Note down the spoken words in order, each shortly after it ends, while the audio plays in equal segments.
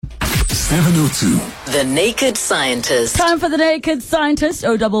702. The Naked Scientist. Time for The Naked Scientist.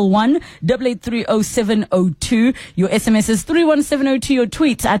 011-883-0702. Your SMS is 31702. Your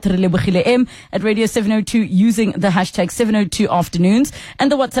tweets at Relebogile M at Radio 702 using the hashtag 702 afternoons.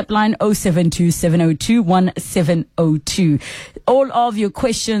 And the WhatsApp line 072-702-1702. All of your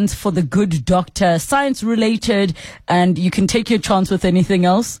questions for the good doctor, science related, and you can take your chance with anything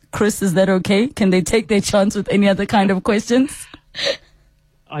else. Chris, is that okay? Can they take their chance with any other kind of questions?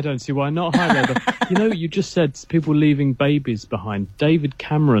 I don't see why not. Hi there. You know, you just said people leaving babies behind. David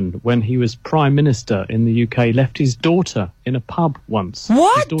Cameron, when he was Prime Minister in the UK, left his daughter in a pub once.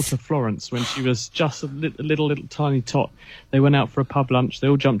 What? His daughter Florence, when she was just a little tiny tot. They went out for a pub lunch. They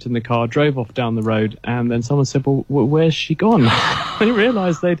all jumped in the car, drove off down the road, and then someone said, well, where's she gone? They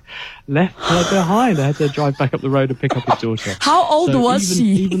realised they'd left her behind. They had to drive back up the road and pick up his daughter. How old was she?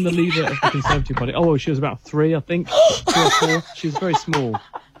 Even the leader of the Conservative Party. Oh, she was about 3, I think. 3 or 4. She was very small.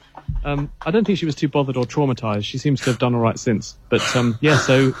 I don't think she was too bothered or traumatised. She seems to have done all right since. But, so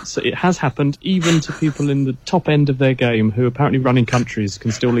it has happened even to people in the top end of their game who apparently running countries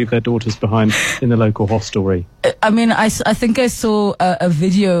can still leave their daughters behind in the local hostelry. I mean, I think I saw a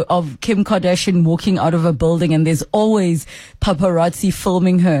video of Kim Kardashian walking out of a building, and there's always paparazzi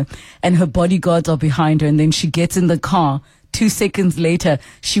filming her, and her bodyguards are behind her, and then she gets in the car. 2 seconds later,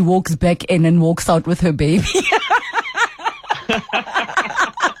 she walks back in and walks out with her baby.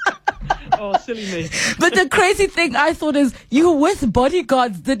 Oh, silly me. But the crazy thing I thought is, you're with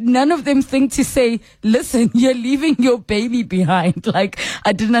bodyguards. Did none of them think to say, listen, you're leaving your baby behind? Like,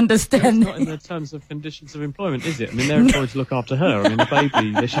 I didn't understand. It's not in the terms of conditions of employment, is it? I mean, they're employed to look after her. I mean, the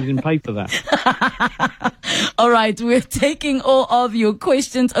baby, she didn't pay for that. All right, we're taking all of your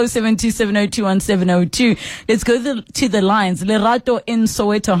questions. 072-702-1702. Let's go to the lines. Lerato in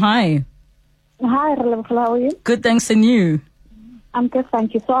Soweto. Hi. Hi, how are you? Good, thanks, and you? I'm good,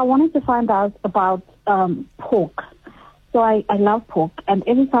 thank you. So I wanted to find out about pork. So I love pork, and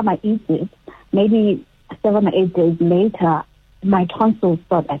every time I eat it, maybe 7 or 8 days later, my tonsils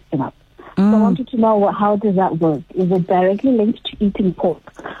start acting up. So I wanted to know, how does that work? Is it directly linked to eating pork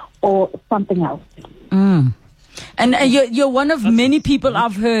or something else? And you're one of many people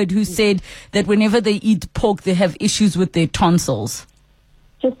I've heard who said that whenever they eat pork, they have issues with their tonsils.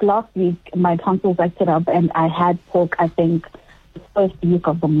 Just last week, my tonsils acted up, and I had pork, I think, the first week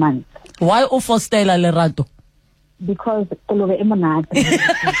of the month. Why Ofostela Lerato? Because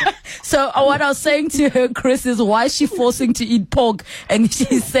So what I was saying to her, Chris, is why is she forcing to eat pork? And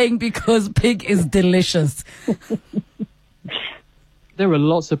she's saying because pig is delicious. There are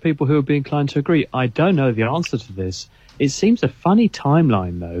lots of people who would be inclined to agree. I don't know the answer to this. It seems a funny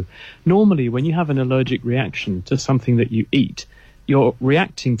timeline, though. Normally, when you have an allergic reaction to something that you eat, you're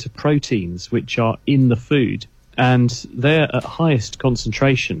reacting to proteins which are in the food, and they're at highest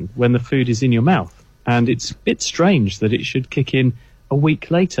concentration when the food is in your mouth. And it's a bit strange that it should kick in a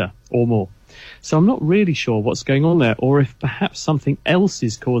week later or more. So I'm not really sure what's going on there, or if perhaps something else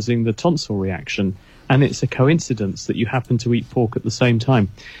is causing the tonsil reaction, and it's a coincidence that you happen to eat pork at the same time.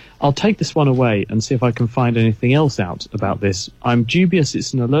 I'll take this one away and see if I can find anything else out about this. I'm dubious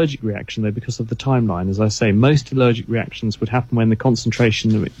it's an allergic reaction, though, because of the timeline. As I say, most allergic reactions would happen when the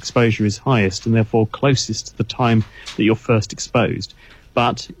concentration of exposure is highest and therefore closest to the time that you're first exposed.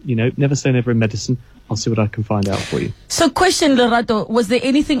 But, never say never in medicine. I'll see what I can find out for you. So question, Lerato, was there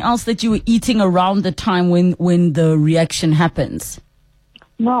anything else that you were eating around the time when the reaction happens?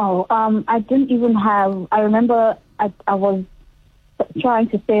 No, I didn't even have... I remember I was trying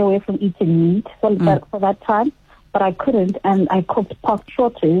to stay away from eating meat for that time, but I couldn't, and I cooked pork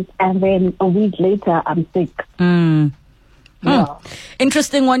shorties, and then a week later, I'm sick. Yeah.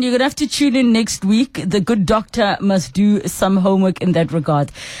 Interesting one. You're going to have to tune in next week. The good doctor must do some homework in that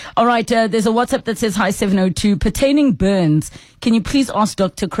regard. All right. There's a WhatsApp that says, hi, 702. Pertaining burns, can you please ask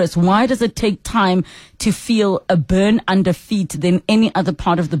Dr. Chris, why does it take time to feel a burn under feet than any other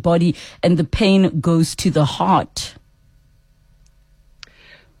part of the body, and the pain goes to the heart?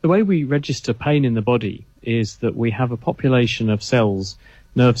 The way we register pain in the body is that we have a population of cells,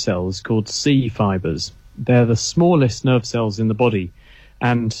 nerve cells, called C fibers. They're the smallest nerve cells in the body.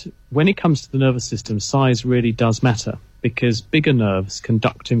 And when it comes to the nervous system, size really does matter, because bigger nerves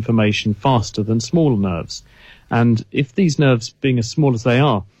conduct information faster than smaller nerves. And if these nerves, being as small as they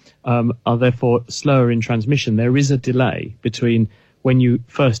are therefore slower in transmission, there is a delay between when you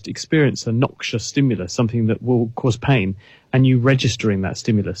first experience a noxious stimulus, something that will cause pain, and you registering that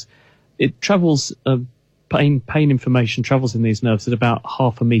stimulus. It travels, pain information travels in these nerves at about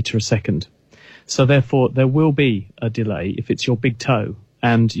 0.5 meters a second. So therefore, there will be a delay if it's your big toe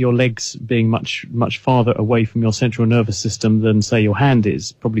and your legs being much, much farther away from your central nervous system than, say, your hand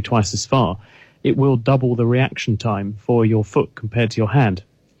is, probably twice as far, it will double the reaction time for your foot compared to your hand.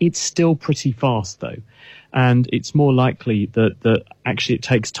 It's still pretty fast, though. And it's more likely that actually it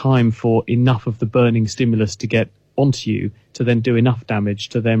takes time for enough of the burning stimulus to get onto you to then do enough damage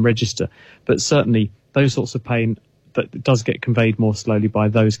to then register. But certainly those sorts of pain, that does get conveyed more slowly by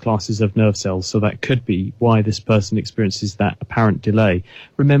those classes of nerve cells. So that could be why this person experiences that apparent delay.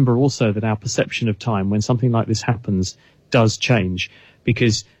 Remember also that our perception of time when something like this happens does change,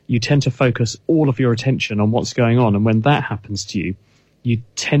 because you tend to focus all of your attention on what's going on. And when that happens to you, you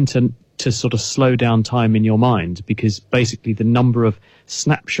tend to sort of slow down time in your mind, because basically the number of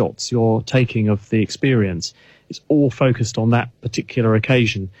snapshots you're taking of the experience is all focused on that particular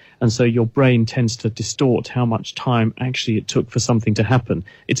occasion. And so your brain tends to distort how much time actually it took for something to happen.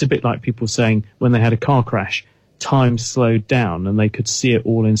 It's a bit like people saying when they had a car crash, time slowed down and they could see it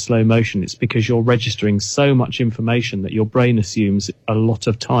all in slow motion. It's because you're registering so much information that your brain assumes a lot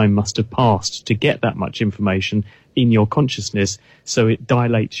of time must have passed to get that much information in your consciousness, so it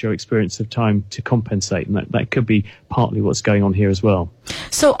dilates your experience of time to compensate, and that could be partly what's going on here as well.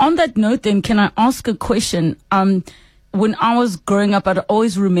 So on that note then, can I ask a question? When I was growing up, I'd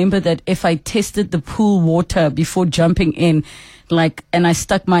always remember that if I tested the pool water before jumping in, and I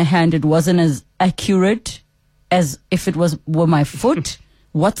stuck my hand, it wasn't as accurate as if it were my foot.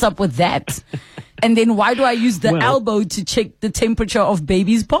 What's up with that? And then why do I use the elbow to check the temperature of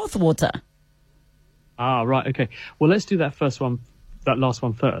baby's bath water? Ah, right, okay. Well, let's do that last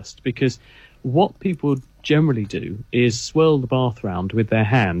one first, because what people generally do is swirl the bath round with their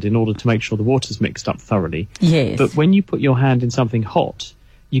hand in order to make sure the water's mixed up thoroughly. Yes. But when you put your hand in something hot,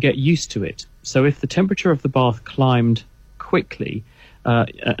 you get used to it. So if the temperature of the bath climbed quickly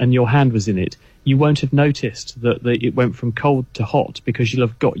and your hand was in it, you won't have noticed that it went from cold to hot, because you'll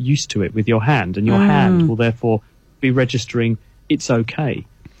have got used to it with your hand, and your hand will therefore be registering it's okay.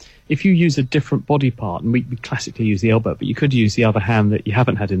 If you use a different body part, and we classically use the elbow, but you could use the other hand that you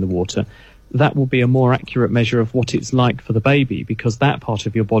haven't had in the water, that will be a more accurate measure of what it's like for the baby, because that part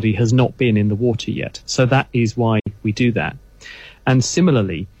of your body has not been in the water yet. So that is why we do that. And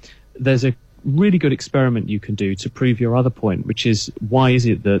similarly, there's a really good experiment you can do to prove your other point, which is, why is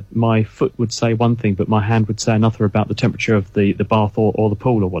it that my foot would say one thing but my hand would say another about the temperature of the bath or the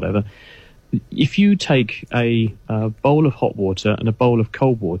pool or whatever? If you take a bowl of hot water and a bowl of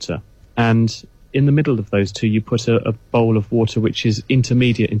cold water, and in the middle of those two you put a bowl of water which is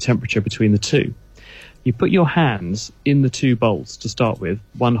intermediate in temperature between the two, you put your hands in the two bowls to start with,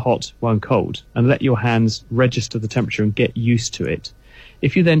 one hot, one cold, and let your hands register the temperature and get used to it.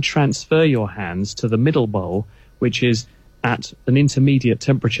 If you then transfer your hands to the middle bowl, which is at an intermediate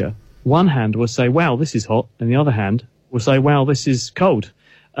temperature, one hand will say, wow, this is hot, and the other hand will say, wow, this is cold.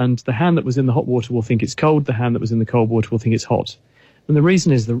 And the hand that was in the hot water will think it's cold, the hand that was in the cold water will think it's hot. And the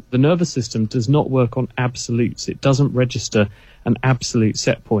reason is the nervous system does not work on absolutes. It doesn't register an absolute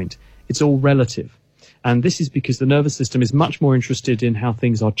set point. It's all relative. And this is because the nervous system is much more interested in how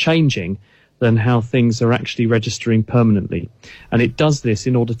things are changing than how things are actually registering permanently. And it does this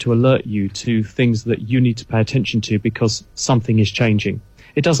in order to alert you to things that you need to pay attention to, because something is changing.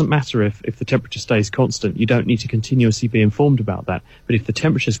 It doesn't matter if the temperature stays constant. You don't need to continuously be informed about that. But if the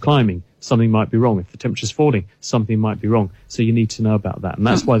temperature's climbing, something might be wrong. If the temperature's falling, something might be wrong. So you need to know about that. And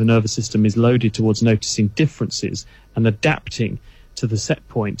that's why the nervous system is loaded towards noticing differences and adapting to the set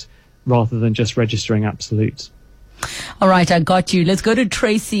point rather than just registering absolutes. All right, I got you. Let's go to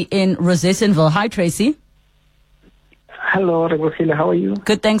Tracy in Rosettenville. Hi, Tracy. Hello, Rebecca. How are you?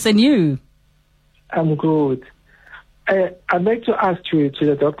 Good, thanks. And you? I'm good. I'd like to ask to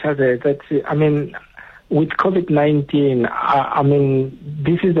the doctor there that, with COVID-19,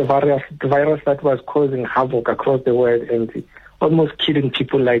 this is the virus that was causing havoc across the world and almost killing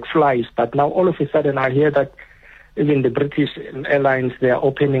people like flies. But now all of a sudden I hear that even the British Airlines, they are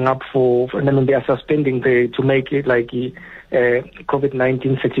opening up they are suspending to make it like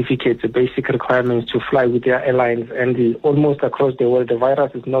COVID-19 certificates, the basic requirements to fly with their airlines. And almost across the world, the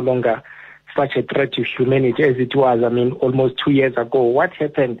virus is no longer such a threat to humanity as it was, almost 2 years ago. What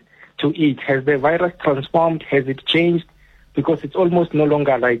happened to it? Has the virus transformed? Has it changed? Because it's almost no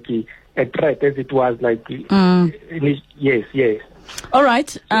longer like a threat as it was like. Yes. All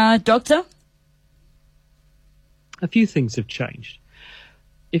right, doctor? A few things have changed.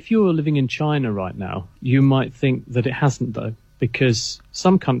 If you're living in China right now, you might think that it hasn't, though, because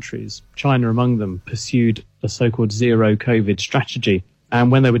some countries, China among them, pursued a so-called zero COVID strategy.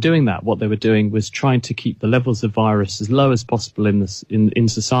 And when they were doing that, what they were doing was trying to keep the levels of virus as low as possible in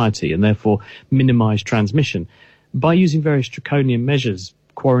society, and therefore minimize transmission. by using various draconian measures,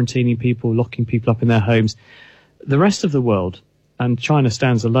 quarantining people, locking people up in their homes, the rest of the world, and China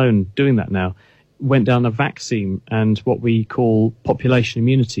stands alone doing that now, went down a vaccine and what we call population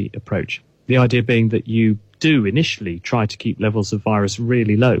immunity approach. The idea being that you do initially try to keep levels of virus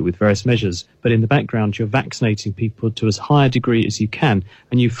really low with various measures, but in the background you're vaccinating people to as high a degree as you can,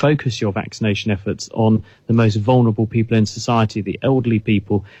 and you focus your vaccination efforts on the most vulnerable people in society, the elderly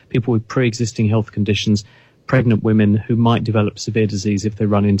people, people with pre-existing health conditions, pregnant women who might develop severe disease if they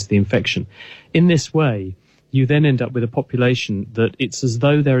run into the infection. In this way, you then end up with a population that it's as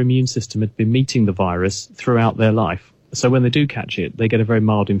though their immune system had been meeting the virus throughout their life. So when they do catch it, they get a very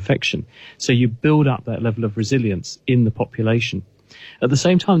mild infection. So you build up that level of resilience in the population. At the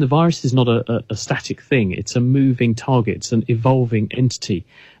same time, the virus is not a static thing. It's a moving target. It's an evolving entity.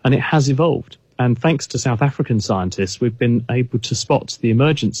 And it has evolved. And thanks to South African scientists, we've been able to spot the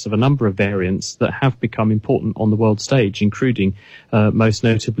emergence of a number of variants that have become important on the world stage, including most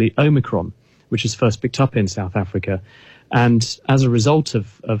notably Omicron, which was first picked up in South Africa. And as a result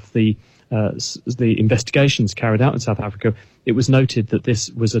of the investigations carried out in South Africa, it was noted that this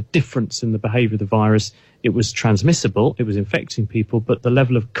was a difference in the behaviour of the virus. It was transmissible, it was infecting people, but the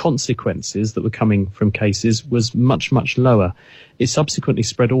level of consequences that were coming from cases was much, much lower. It subsequently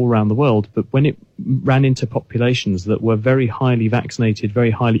spread all around the world, but when it ran into populations that were very highly vaccinated,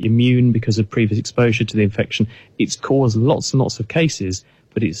 very highly immune because of previous exposure to the infection, it's caused lots and lots of cases,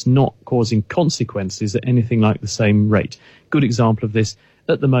 but it's not causing consequences at anything like the same rate. Good example of this,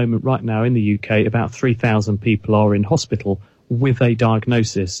 at the moment, right now in the UK, about 3,000 people are in hospital with a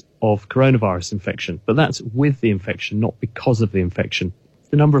diagnosis of coronavirus infection. But that's with the infection, not because of the infection.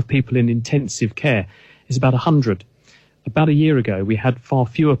 The number of people in intensive care is about 100. About a year ago, we had far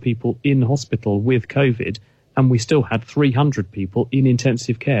fewer people in hospital with COVID, and we still had 300 people in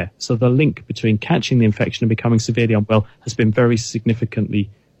intensive care. So the link between catching the infection and becoming severely unwell has been very significantly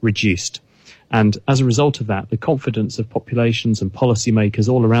reduced. And as a result of that, the confidence of populations and policymakers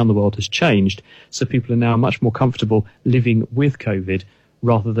all around the world has changed. So people are now much more comfortable living with COVID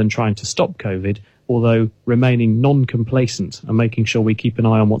rather than trying to stop COVID, although remaining non-complacent and making sure we keep an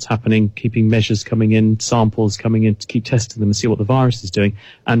eye on what's happening, keeping measures coming in, samples coming in to keep testing them and see what the virus is doing,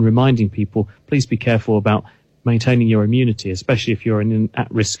 and reminding people, please be careful about maintaining your immunity, especially if you're in an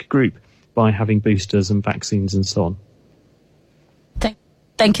at-risk group, by having boosters and vaccines and so on.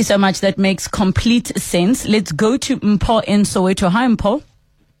 Thank you so much. That makes complete sense. Let's go to Mpho in Soweto. Hi, Mpho.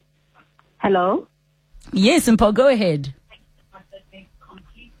 Hello? Yes, Mpho, go ahead.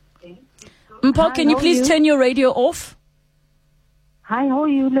 Mpho, can you please turn your radio off? Hi, how are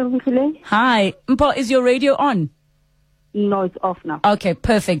you, Levile? Hi. Mpho, is your radio on? No, it's off now. Okay,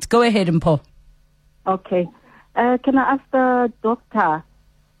 perfect. Go ahead, Mpho. Okay. Can I ask the doctor,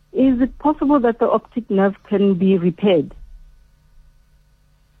 is it possible that the optic nerve can be repaired?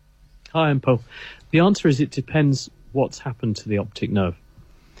 Hi, Mpho. The answer is it depends what's happened to the optic nerve.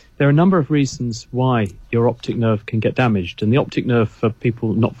 There are a number of reasons why your optic nerve can get damaged. And the optic nerve, for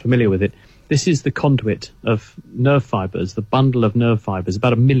people not familiar with it, this is the conduit of nerve fibres, the bundle of nerve fibres,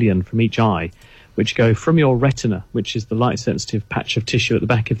 about 1 million from each eye, which go from your retina, which is the light-sensitive patch of tissue at the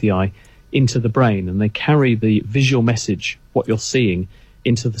back of the eye, into the brain. And they carry the visual message, what you're seeing,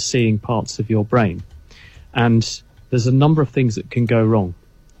 into the seeing parts of your brain. And there's a number of things that can go wrong.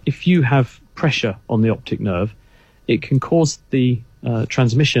 If you have pressure on the optic nerve, it can cause the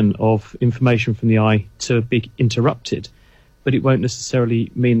transmission of information from the eye to be interrupted, but it won't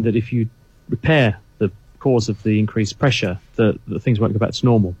necessarily mean that if you repair the cause of the increased pressure, that things won't go back to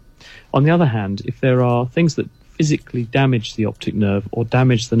normal. On the other hand, if there are things that physically damage the optic nerve or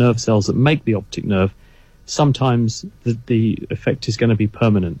damage the nerve cells that make the optic nerve, sometimes the effect is going to be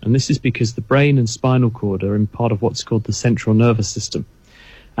permanent. And this is because the brain and spinal cord are in part of what's called the central nervous system.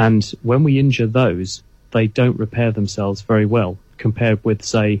 And when we injure those, they don't repair themselves very well compared with,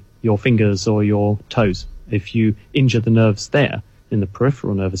 say, your fingers or your toes. If you injure the nerves there in the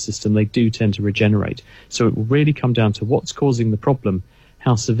peripheral nervous system, they do tend to regenerate. So it will really come down to what's causing the problem,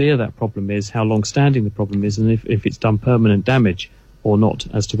 how severe that problem is, how long-standing the problem is, and if it's done permanent damage or not,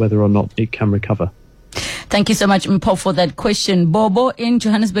 as to whether or not it can recover. Thank you so much, Mpho, for that question. Bobo in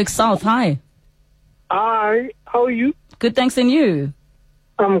Johannesburg South. Hi. Hi, how are you? Good, thanks, and you?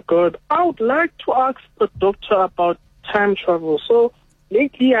 I'm good. I would like to ask the doctor about time travel. So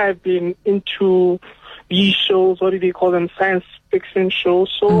lately I've been into these shows, what do they call them, science fiction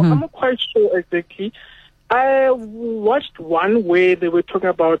shows. So I'm not quite sure exactly. I watched one where they were talking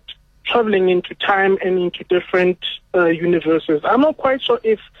about traveling into time and into different universes. I'm not quite sure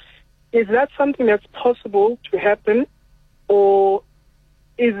if is that something that's possible to happen, or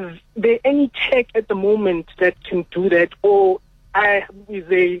is there any tech at the moment that can do that, or is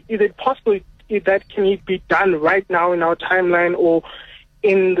it possible that can it be done right now in our timeline or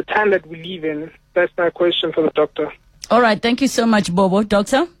in the time that we live in? That's my question for the doctor. All right, thank you so much, Bobo.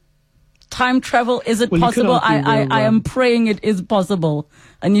 Doctor, time travel, is it possible? I am praying it is possible.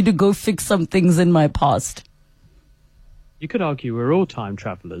 I need to go fix some things in my past. You could argue we're all time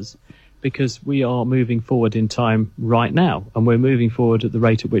travelers because we are moving forward in time right now, and we're moving forward at the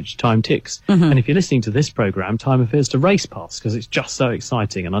rate at which time ticks. Mm-hmm. And if you're listening to this program, time appears to race past because it's just so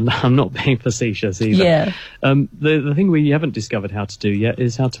exciting, and I'm not being facetious either. Yeah. The thing we haven't discovered how to do yet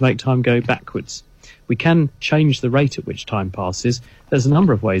is how to make time go backwards. We can change the rate at which time passes. There's a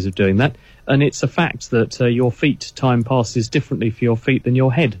number of ways of doing that, and it's a fact that your feet, time passes differently for your feet than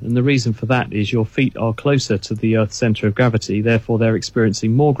your head, and the reason for that is your feet are closer to the Earth's centre of gravity, therefore they're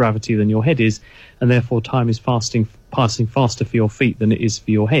experiencing more gravity than your head is, and therefore time is passing faster for your feet than it is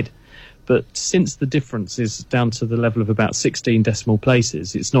for your head. But since the difference is down to the level of about 16 decimal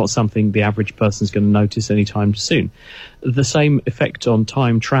places, it's not something the average person's going to notice anytime soon. The same effect on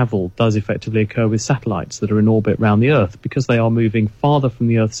time travel does effectively occur with satellites that are in orbit around the Earth, because they are moving farther from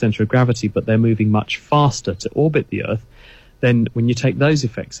the Earth's centre of gravity, but they're moving much faster to orbit the Earth. Then when you take those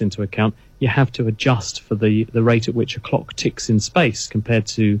effects into account, you have to adjust for the rate at which a clock ticks in space compared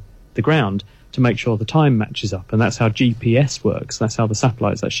to the ground, to make sure the time matches up. And that's how GPS works. That's how the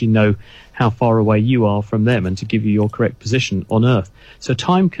satellites actually know how far away you are from them and to give you your correct position on Earth. So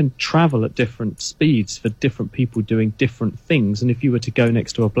time can travel at different speeds for different people doing different things. And if you were to go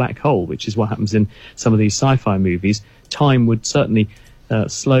next to a black hole, which is what happens in some of these sci-fi movies, time would certainly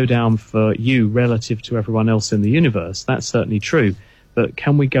slow down for you relative to everyone else in the universe. That's certainly true. But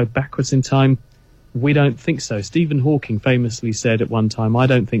can we go backwards in time? We don't think so. Stephen Hawking famously said at one time, I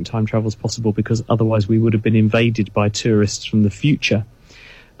don't think time travel is possible because otherwise we would have been invaded by tourists from the future.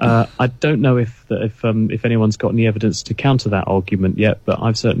 I don't know if anyone's got any evidence to counter that argument yet, but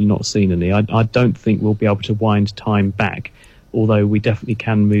I've certainly not seen any. I don't think we'll be able to wind time back, although we definitely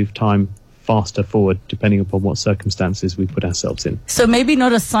can move time faster forward depending upon what circumstances we put ourselves in. So maybe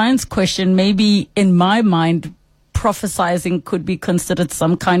not a science question, maybe in my mind, prophesizing could be considered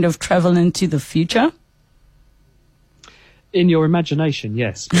some kind of travel into the future? In your imagination,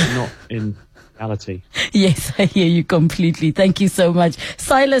 yes, but not in reality. Yes, I hear you completely. Thank you so much.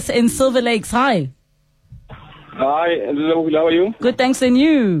 Silas in Silver Lakes, hi. Hi, hello, how are you? Good, thanks, and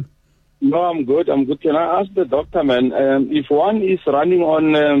you? No, I'm good. Can I ask the doctor, man, if one is running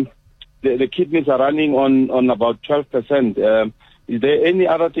on, the kidneys are running on about 12%, is there any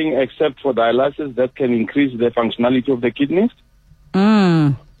other thing except for dialysis that can increase the functionality of the kidneys?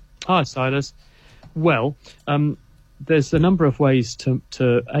 Hi, Silas. Well, there's a number of ways to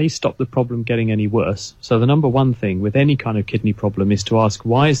stop the problem getting any worse. So the number one thing with any kind of kidney problem is to ask,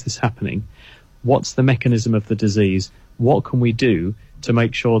 why is this happening? What's the mechanism of the disease? What can we do to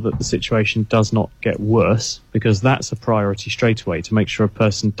make sure that the situation does not get worse? Because that's a priority straight away, to make sure a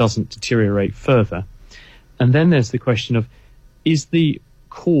person doesn't deteriorate further. And then there's the question of, is the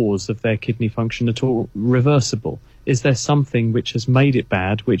cause of their kidney function at all reversible? Is there something which has made it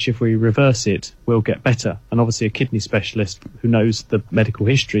bad, which if we reverse it, will get better? And obviously a kidney specialist who knows the medical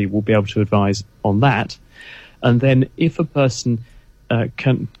history will be able to advise on that. And then if a person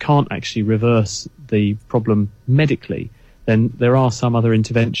can't actually reverse the problem medically, then there are some other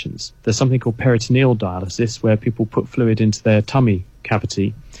interventions. There's something called peritoneal dialysis, where people put fluid into their tummy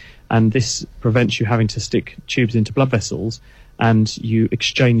cavity, and this prevents you having to stick tubes into blood vessels, and you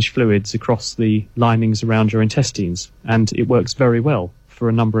exchange fluids across the linings around your intestines, and it works very well for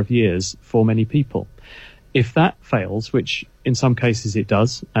a number of years for many people. If that fails, which in some cases it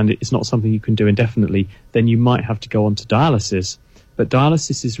does, and it's not something you can do indefinitely, then you might have to go on to dialysis. But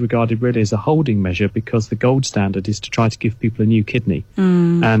dialysis is regarded really as a holding measure, because the gold standard is to try to give people a new kidney.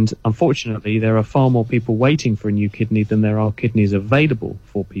 And unfortunately, there are far more people waiting for a new kidney than there are kidneys available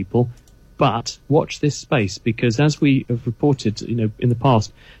for people. But watch this space, because as we have reported, in the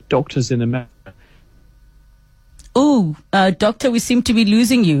past, doctors in America. Doctor, we seem to be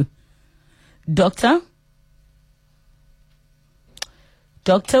losing you. Doctor,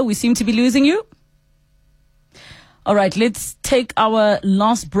 we seem to be losing you. All right, let's take our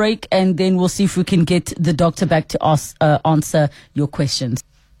last break, and then we'll see if we can get the doctor back to answer your questions.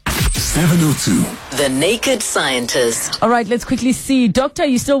 702. The Naked Scientist. All right, let's quickly see. Doctor, are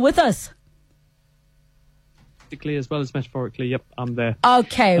you still with us? Physically as well as metaphorically, yep, I'm there.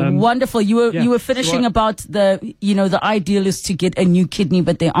 Okay, wonderful. You were finishing about the ideal is to get a new kidney,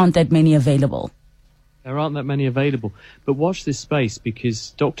 but there aren't that many available. There aren't that many available. But watch this space, because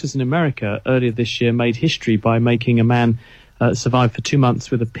doctors in America earlier this year made history by making a man survived for 2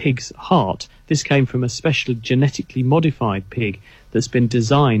 months with a pig's heart. This came from a special genetically modified pig that's been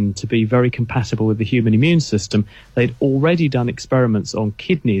designed to be very compatible with the human immune system. They'd already done experiments on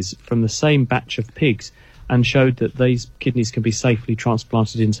kidneys from the same batch of pigs and showed that these kidneys can be safely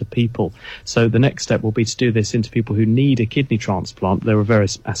transplanted into people. So the next step will be to do this into people who need a kidney transplant. There were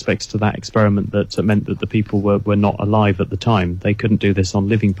various aspects to that experiment that meant that the people were not alive at the time. They couldn't do this on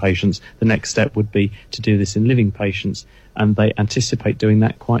living patients. The next step would be to do this in living patients, and they anticipate doing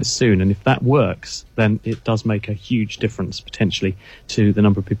that quite soon. And if that works, then it does make a huge difference potentially to the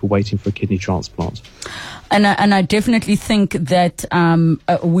number of people waiting for a kidney transplant. And I definitely think that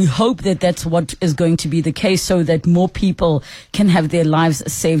we hope that that's what is going to be the case, so that more people can have their lives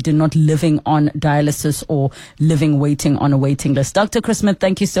saved and not living on dialysis or waiting on a waiting list. Dr. Chris Smith,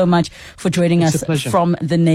 thank you so much for joining us from the